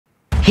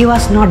He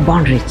was not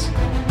born rich.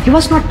 He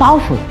was not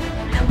powerful.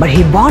 But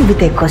he born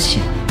with a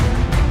question.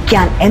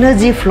 Can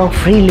energy flow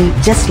freely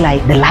just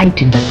like the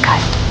light in the sky?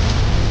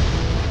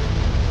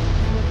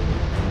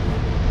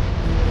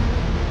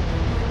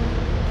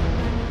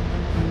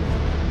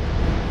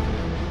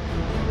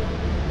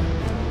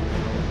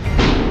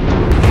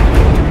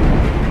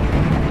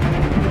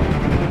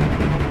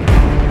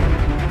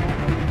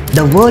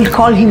 The world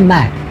called him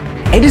mad.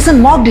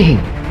 Edison mocked him.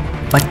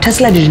 But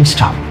Tesla didn't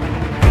stop.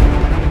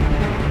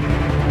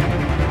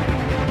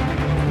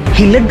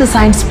 He let the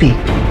science speak.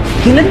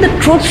 He let the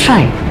truth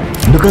shine.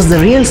 Because the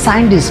real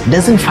scientist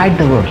doesn't fight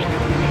the world.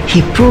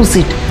 He proves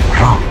it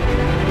wrong.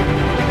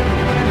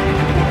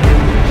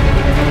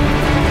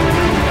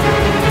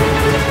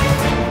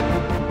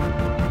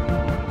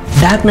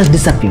 Darkness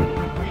disappeared.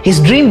 His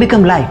dream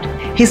became light.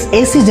 His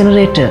AC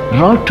generator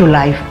roared to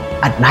life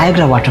at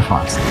Niagara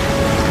waterfalls.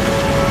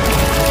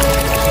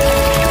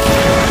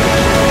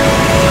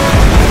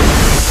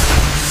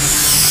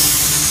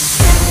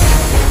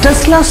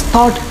 Tesla's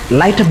thought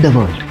lighted up the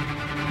world.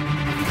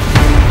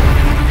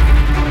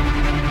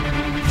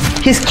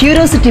 His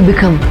curiosity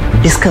became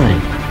discovery,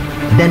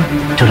 then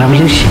to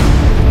revolution.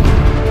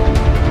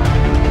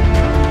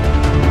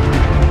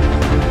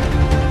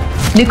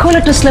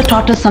 Nikola Tesla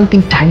taught us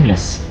something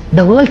timeless.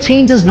 The world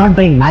changes not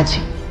by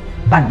magic,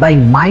 but by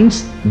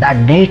minds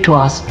that dare to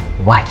ask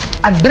why.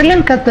 At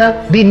brilliant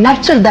Qatar, we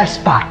nurture that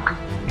spark.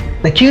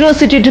 The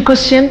curiosity to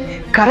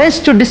question,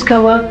 courage to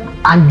discover,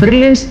 and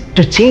brilliance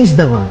to change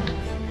the world.